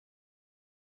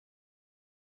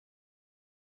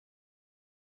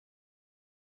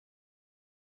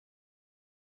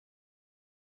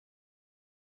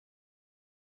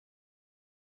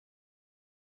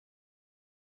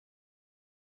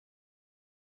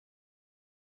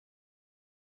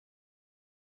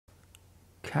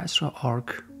Kasra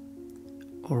Arch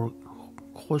or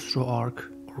Khosrow Arch,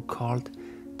 or called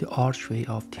the Archway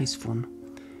of Ctesiphon,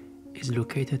 is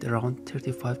located around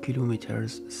 35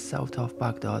 kilometers south of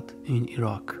Baghdad in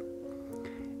Iraq.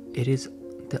 It is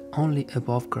the only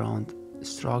above-ground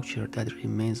structure that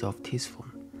remains of Ctesiphon,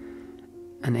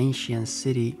 an ancient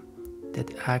city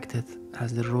that acted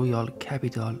as the royal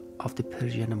capital of the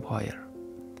Persian Empire,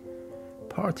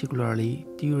 particularly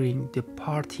during the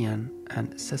Parthian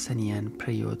and Sasanian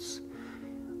periods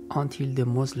until the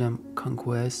Muslim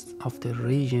conquest of the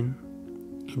region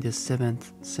in the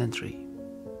 7th century.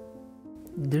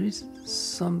 There is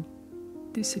some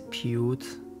dispute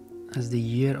as the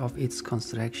year of its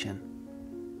construction.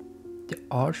 The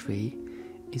archway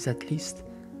is at least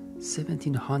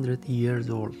 1700 years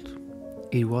old.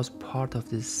 It was part of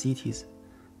the city's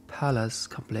palace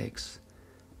complex,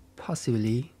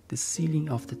 possibly the ceiling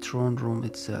of the throne room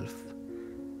itself,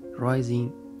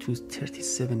 rising to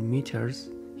 37 meters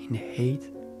in height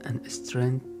and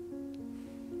strength,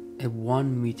 a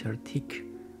 1 meter thick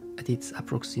at its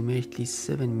approximately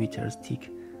 7 meters thick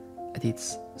at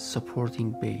its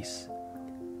supporting base.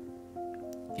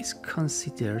 Is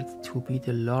considered to be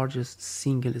the largest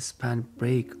single-span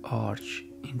break arch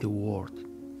in the world.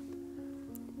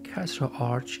 Kasra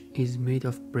Arch is made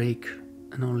of brick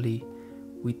and only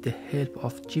with the help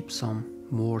of gypsum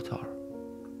mortar.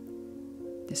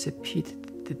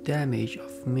 Despite the damage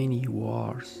of many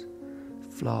wars,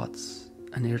 floods,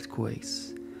 and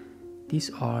earthquakes, this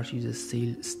arch is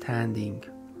still standing.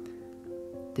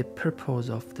 The purpose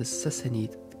of the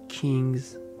Sassanid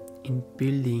kings in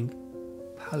building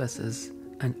palaces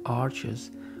and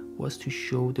arches was to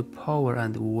show the power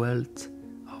and wealth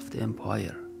of the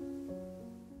empire.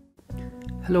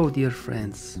 Hello dear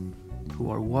friends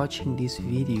who are watching this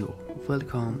video,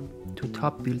 welcome to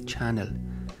Top Build channel.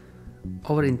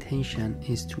 Our intention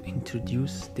is to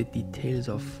introduce the details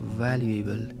of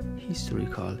valuable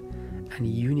historical and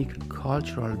unique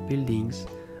cultural buildings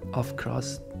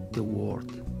across the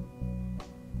world.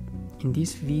 In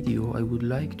this video, I would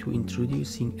like to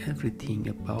introducing everything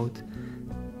about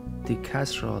the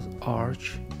Kasra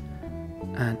Arch,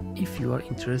 and if you are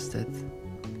interested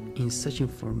in such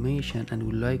information and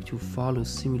would like to follow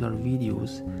similar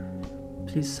videos,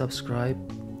 please subscribe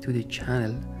to the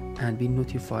channel and be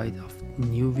notified of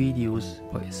new videos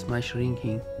by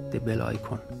ringing the bell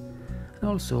icon. And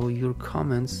also your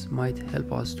comments might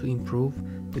help us to improve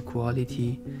the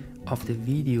quality of the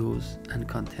videos and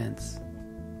contents.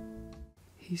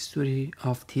 History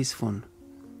of Ctesiphon.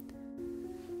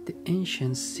 The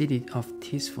ancient city of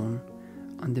Ctesiphon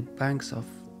on the banks of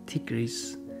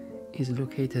Tigris is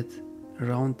located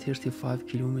around 35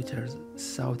 kilometers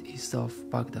southeast of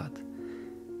Baghdad.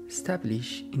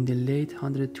 Established in the late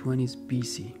 120s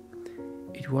BC,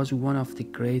 it was one of the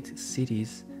great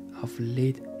cities of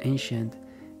late ancient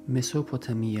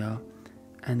Mesopotamia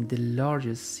and the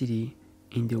largest city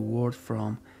in the world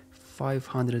from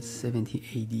 570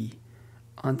 AD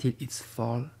until its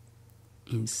fall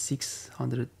in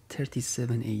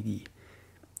 637 AD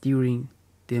during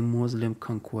the Muslim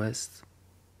conquest,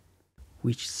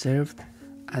 which served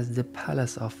as the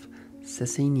palace of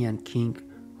Sasanian king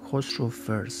Khosrow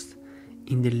I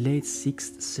in the late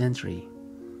 6th century.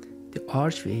 The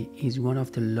archway is one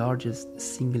of the largest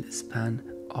single-span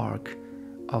arch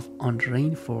of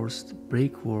unreinforced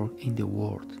brickwork in the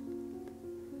world.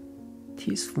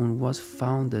 Ctesiphon was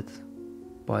founded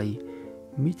by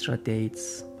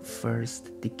Mrbeast I,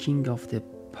 the king of the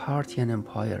Parthian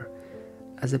Empire,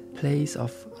 as a place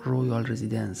of royal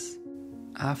residence,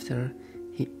 after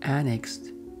he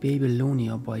annexed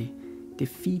Babylonia by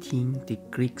defeating the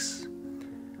Greeks.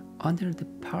 Under the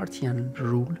Parthian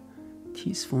rule,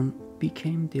 Ctesiphon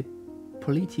became the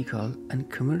political and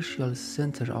commercial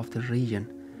center of the region,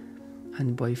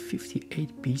 and by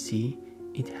 58 BC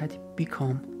it had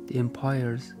become the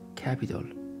empire's capital.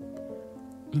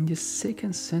 In the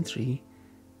 2nd century,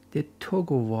 the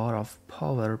tug-of-war of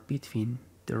power between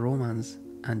the Romans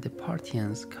and the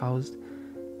Parthians caused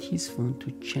Ctesiphon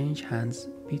to change hands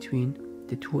between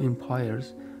the two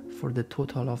empires for the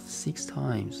total of 6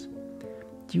 times.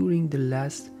 During the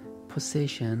last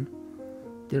possession,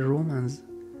 the Romans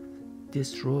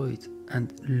destroyed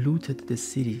and looted the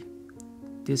city,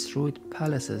 destroyed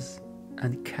palaces,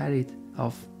 and carried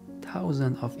off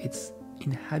thousands of its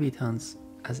inhabitants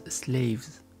as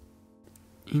slaves.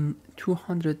 In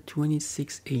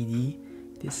 226 AD,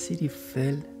 the city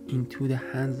fell into the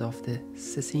hands of the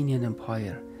Sasanian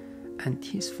Empire, and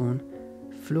Ctesiphon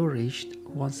flourished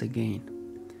once again.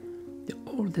 The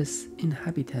oldest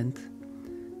inhabited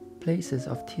places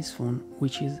of Ctesiphon,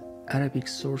 which is Arabic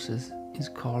sources, is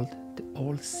called the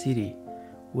Old City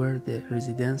where the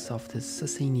residence of the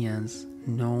Sasanians,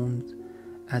 known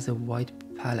as a White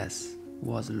Palace,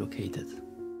 was located.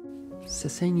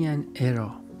 Sasanian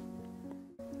era.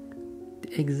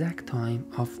 The exact time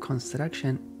of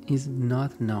construction is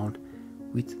not known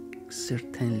with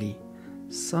certainty.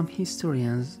 Some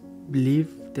historians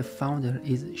believe the founder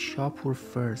is Shapur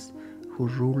I, who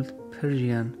ruled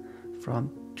Persian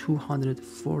from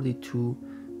 242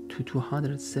 to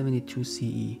 272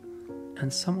 CE,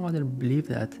 and some others believe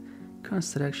that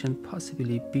construction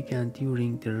possibly began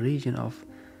during the reign of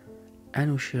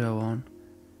Anushirvan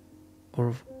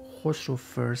or Khosrow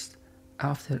I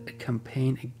after a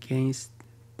campaign against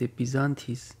the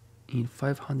Byzantines in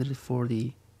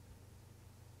 540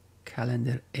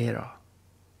 calendar era.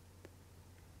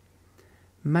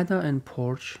 Madain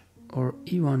Porch or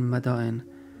Ivan Madain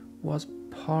was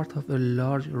part of a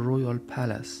large royal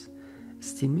palace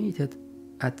estimated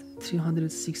at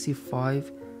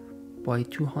 365 by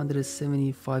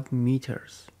 275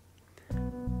 meters.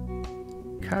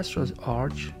 Kasra's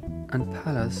arch and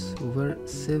palace were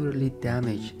severely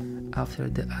damaged after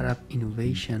the Arab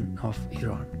invasion of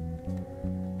Iran,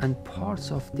 and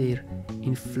parts of their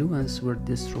influence were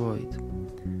destroyed.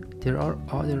 There are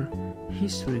other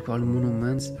historical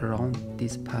monuments around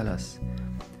this palace,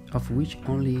 of which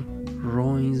only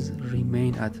ruins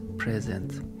remain at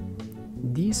present.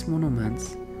 These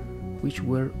monuments, which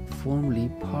were formerly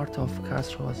part of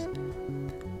Kasra's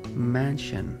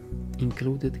mansion,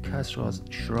 included Kasra's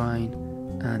shrine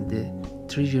and the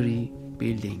treasury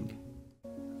building.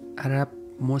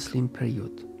 Arab-Muslim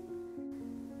period.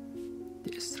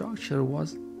 The structure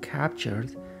was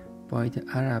captured by the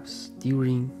Arabs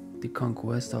during the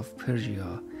conquest of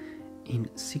Persia in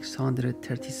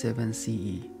 637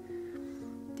 CE.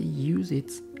 They used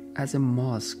it as a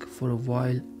mosque for a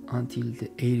while until the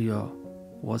area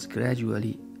was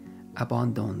gradually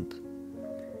abandoned.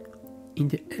 In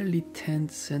the early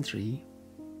 10th century,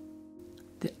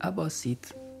 the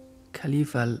Abbasid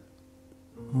Caliph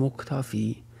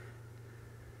al-Muqtafi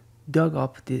dug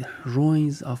up the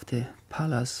ruins of the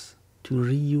palace to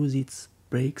reuse its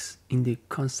bricks in the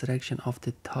construction of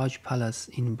the Taj Palace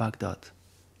in Baghdad.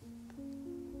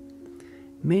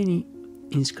 Many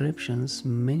inscriptions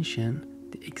mention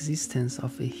the existence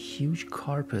of a huge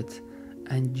carpet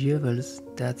and jewels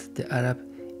that the Arab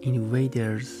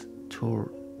invaders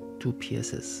tore to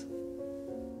pieces.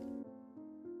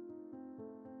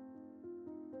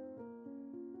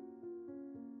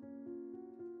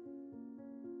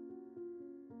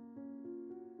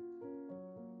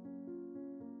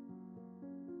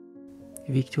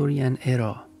 Victorian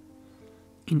era.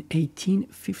 In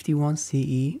 1851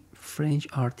 CE, French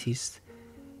artist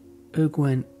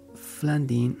Eugen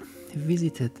Flandin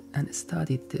visited and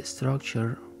studied the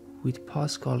structure with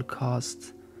Pascal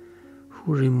Cast,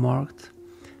 who remarked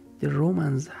the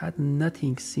Romans had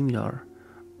nothing similar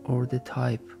or the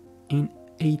type. In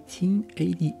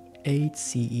 1888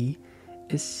 CE,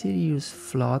 a serious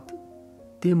flood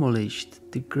demolished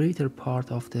the greater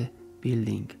part of the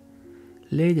building.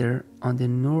 Later, on the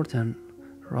northern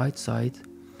right side,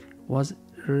 was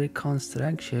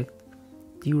reconstructed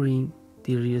during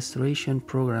the restoration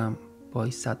program by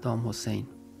Saddam Hussein.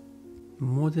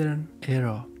 Modern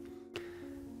era.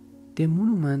 The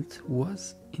monument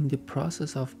was in the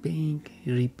process of being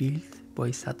rebuilt by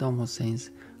Saddam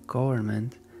Hussein's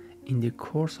government in the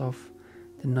course of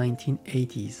the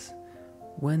 1980s,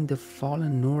 when the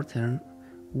fallen northern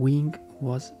wing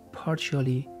was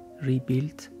partially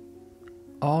rebuilt.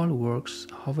 All works,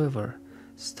 however,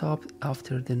 stopped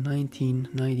after the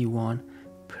 1991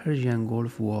 Persian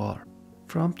Gulf War.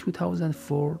 From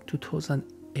 2004 to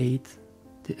 2008,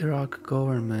 the Iraq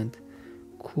government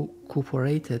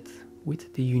cooperated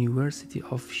with the University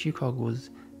of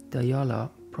Chicago's Diyala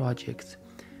project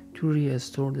to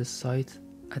restore the site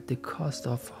at the cost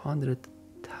of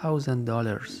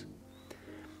 $100,000.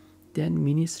 Then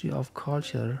Ministry of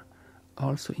Culture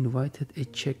also invited a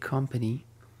Czech company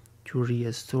to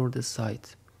restore the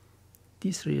site.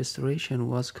 This restoration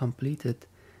was completed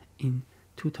in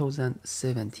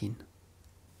 2017.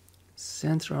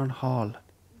 Central Hall.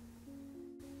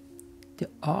 The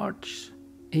Arch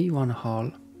A1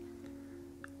 Hall,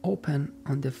 open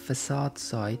on the facade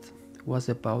side, was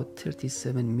about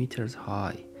 37 meters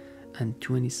high and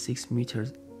 26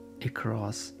 meters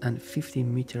across and 50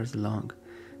 meters long,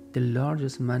 the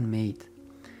largest man-made,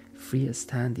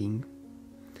 freestanding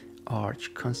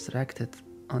arch constructed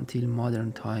until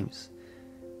modern times.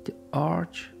 The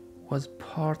arch was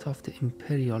part of the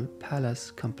imperial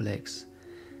palace complex.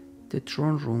 The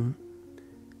throne room,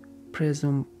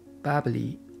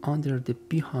 presumably under the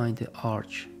behind the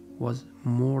arch, was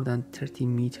more than 30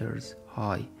 meters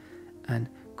high and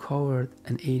covered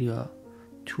an area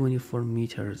 24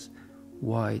 meters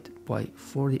wide by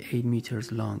 48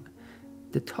 meters long.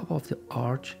 The top of the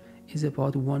arch is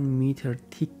about 1 meter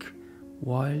thick,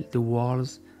 while the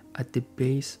walls at the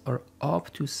base are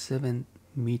up to 7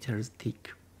 meters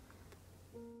thick.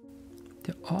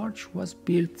 The arch was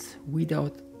built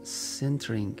without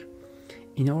centering.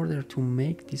 In order to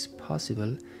make this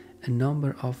possible, a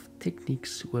number of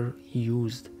techniques were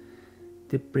used.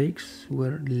 The bricks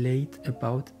were laid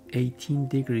about 18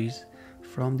 degrees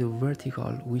from the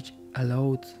vertical, which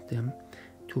allowed them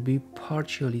to be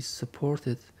partially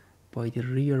supported by the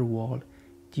rear wall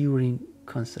during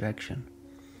construction.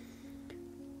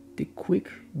 The quick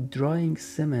drying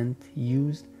cement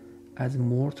used as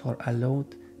mortar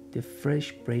allowed the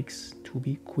fresh bricks to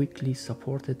be quickly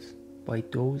supported by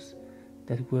those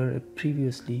that were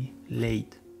previously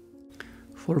laid.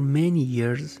 For many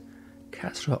years,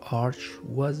 Kasra Arch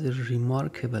was a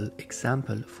remarkable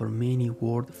example for many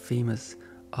world-famous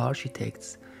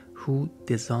architects who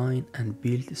designed and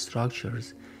built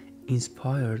structures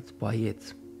inspired by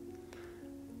it.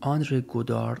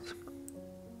 Godard,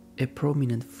 a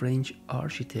prominent French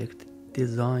architect,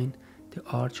 designed the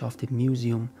arch of the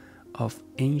Museum of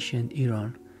Ancient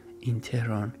Iran in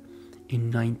Tehran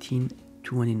in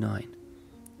 1929.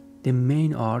 The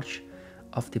main arch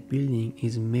of the building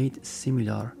is made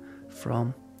similar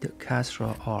from the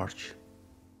Kasra Arch.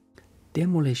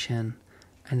 Demolition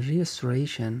and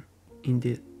restoration in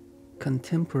the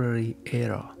contemporary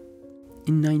era.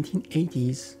 In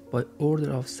 1980s, by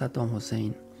order of Saddam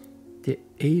Hussein, the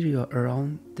area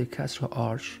around the Kasra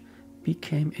Arch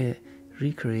became a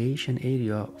recreation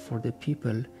area for the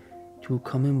people to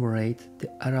commemorate the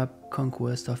Arab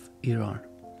conquest of Iran.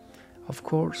 Of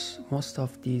course, most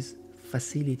of these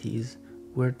facilities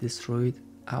were destroyed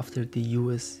after the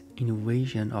US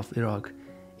invasion of Iraq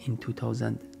in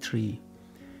 2003.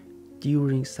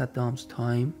 During Saddam's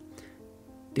time,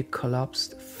 the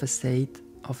collapsed facade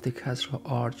of the Kasra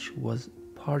Arch was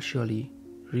partially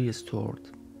restored.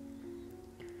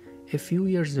 A few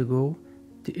years ago,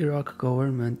 the Iraq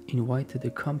government invited a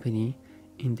company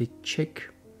in the Czech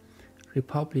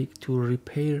Republic to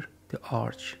repair the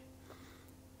arch.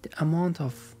 The amount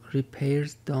of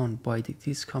repairs done by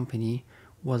this company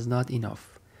was not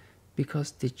enough,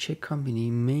 because the Czech company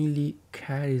mainly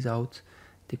carries out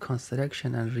the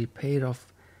construction and repair of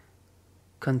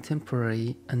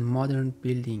contemporary and modern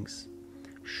buildings.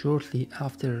 Shortly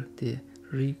after the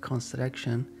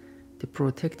reconstruction, the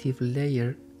protective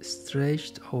layer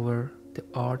stretched over the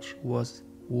arch was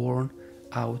worn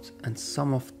out and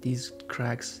some of these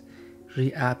cracks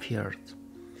reappeared.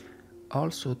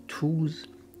 Also, tools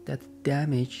that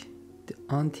damaged the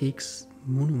antique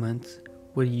monument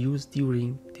were used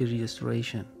during the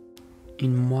restoration.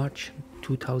 In March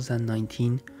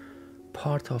 2019,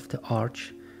 part of the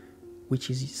arch, which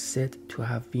is said to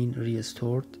have been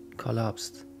restored,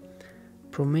 collapsed.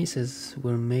 Promises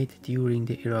were made during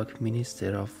the Iraq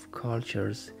Minister of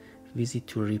Culture's visit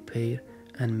to repair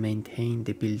and maintain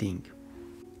the building.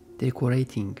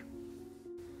 Decorating.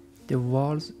 The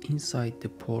walls inside the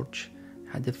porch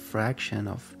had a fraction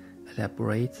of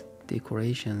elaborate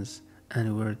decorations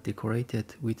and were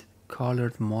decorated with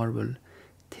colored marble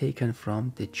taken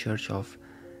from the Church of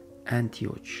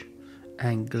Antioch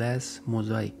and glass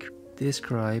mosaic.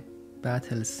 Describe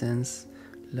battle scenes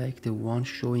like the one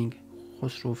showing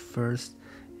Khosrow first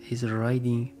is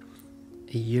riding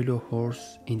a yellow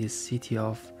horse in the city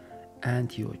of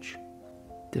Antioch.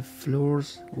 The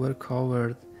floors were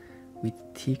covered with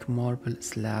thick marble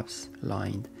slabs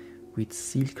lined with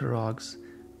silk rugs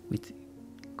with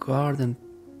garden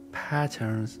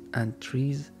patterns and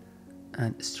trees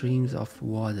and streams of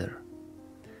water.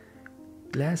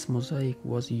 Glass mosaic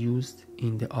was used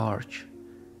in the arch.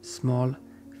 Small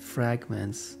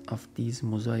fragments of these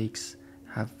mosaics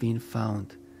have been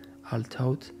found,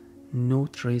 although no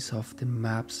trace of the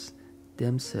maps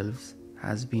themselves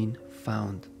has been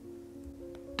found.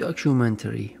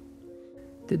 Documentary.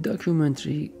 The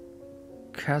documentary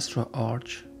Kasra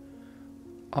Arch,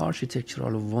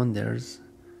 Architectural Wonders,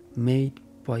 made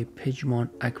by Pejman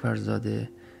Akbarzadeh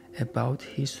about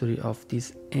history of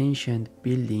this ancient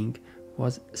building,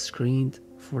 was screened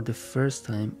for the first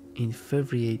time in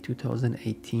February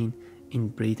 2018 in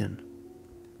Britain.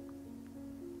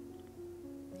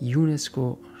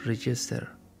 UNESCO Register.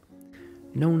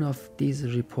 None of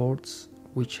these reports,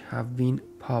 which have been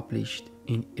published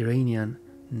in Iranian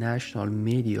national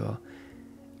media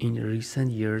in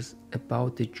recent years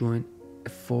about the joint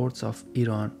efforts of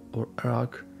Iran or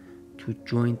Iraq to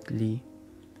jointly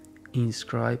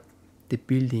inscribe the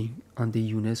building on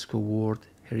the UNESCO World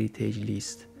Heritage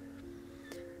List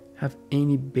have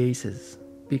any basis,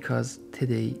 because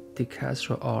today the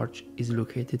Kasra Arch is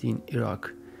located in Iraq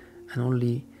and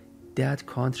only that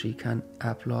country can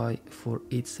apply for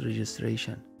its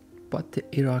registration. But the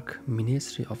Iraq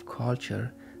Ministry of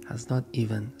Culture has not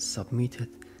even submitted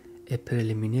a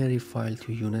preliminary file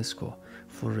to UNESCO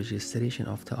for registration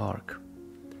of the Arch.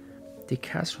 The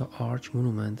Kasra Arch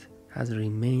monument has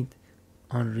remained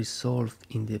unresolved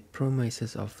in the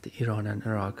premises of the Iran and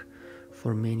Iraq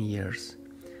for many years.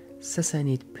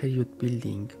 Sassanid period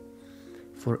building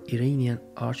for Iranian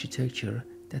architecture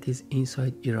that is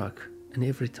inside Iraq, and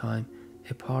every time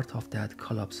a part of that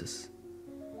collapses.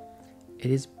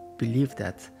 It is believed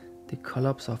that the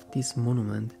collapse of this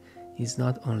monument is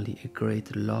not only a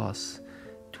great loss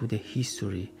to the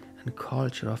history and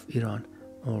culture of Iran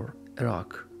or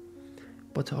Iraq,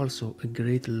 but also a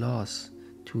great loss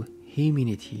to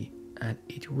humanity, and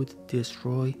it would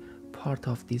destroy part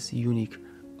of this unique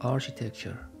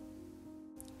architecture.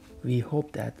 We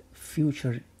hope that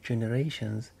future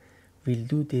generations will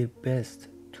do their best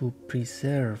to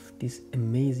preserve this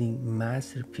amazing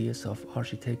masterpiece of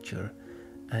architecture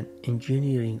and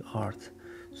engineering art,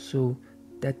 so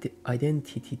that the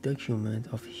identity document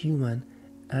of human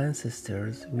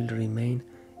ancestors will remain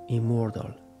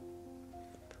immortal.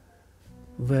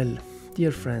 Well,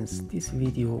 dear friends, this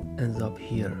video ends up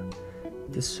here.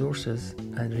 The sources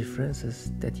and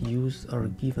references that used are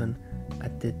given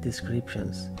at the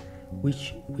descriptions,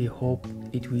 which we hope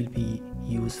it will be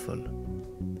useful.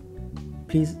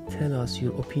 Please tell us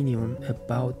your opinion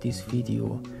about this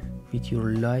video with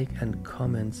your like and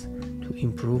comments to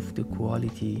improve the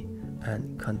quality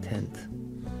and content.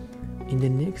 In the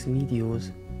next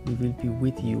videos, we will be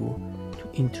with you to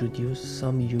introduce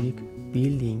some unique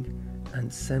building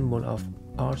and symbol of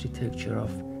architecture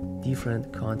of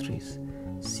different countries.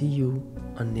 See you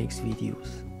on next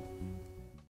videos.